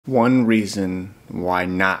One reason why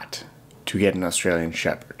not to get an Australian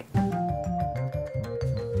Shepherd.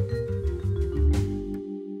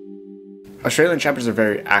 Australian Shepherds are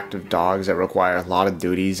very active dogs that require a lot of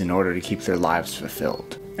duties in order to keep their lives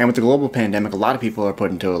fulfilled. And with the global pandemic, a lot of people are put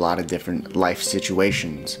into a lot of different life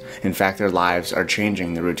situations. In fact, their lives are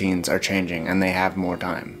changing, their routines are changing, and they have more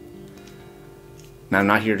time. Now, I'm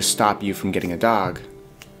not here to stop you from getting a dog.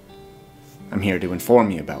 I'm here to inform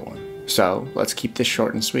you about one. So, let's keep this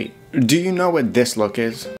short and sweet. Do you know what this look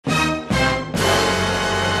is?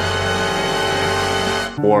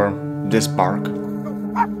 Or this bark?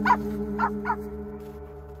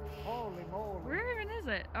 Where even is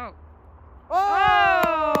it? Oh.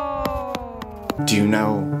 Oh! Do you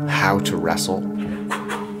know how to wrestle?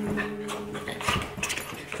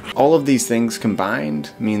 All of these things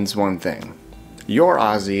combined means one thing. Your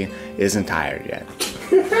Aussie isn't tired yet.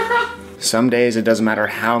 Some days it doesn't matter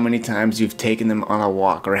how many times you've taken them on a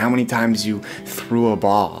walk or how many times you threw a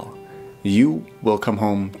ball. You will come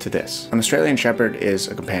home to this. An Australian Shepherd is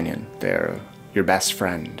a companion. They're your best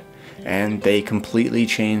friend. And they completely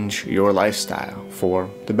change your lifestyle for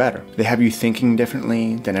the better. They have you thinking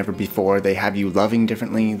differently than ever before. They have you loving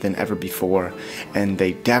differently than ever before. And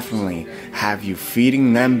they definitely have you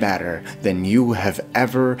feeding them better than you have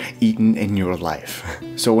ever eaten in your life.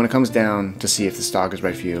 So when it comes down to see if this dog is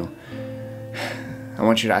right for you, I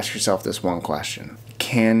want you to ask yourself this one question.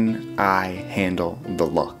 Can I handle the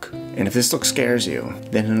look? And if this look scares you,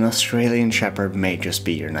 then an Australian Shepherd may just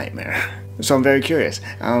be your nightmare. So I'm very curious.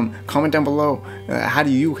 Comment down below, how do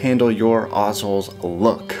you handle your Aussies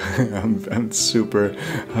look? I'm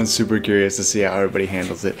super curious to see how everybody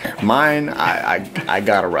handles it. Mine, I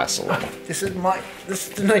gotta wrestle. This is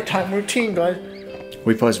the nighttime routine, guys.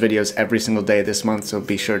 We post videos every single day this month, so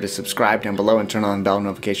be sure to subscribe down below and turn on bell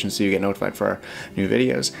notifications so you get notified for our new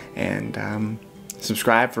videos. And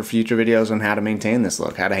subscribe for future videos on how to maintain this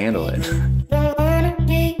look, how to handle it.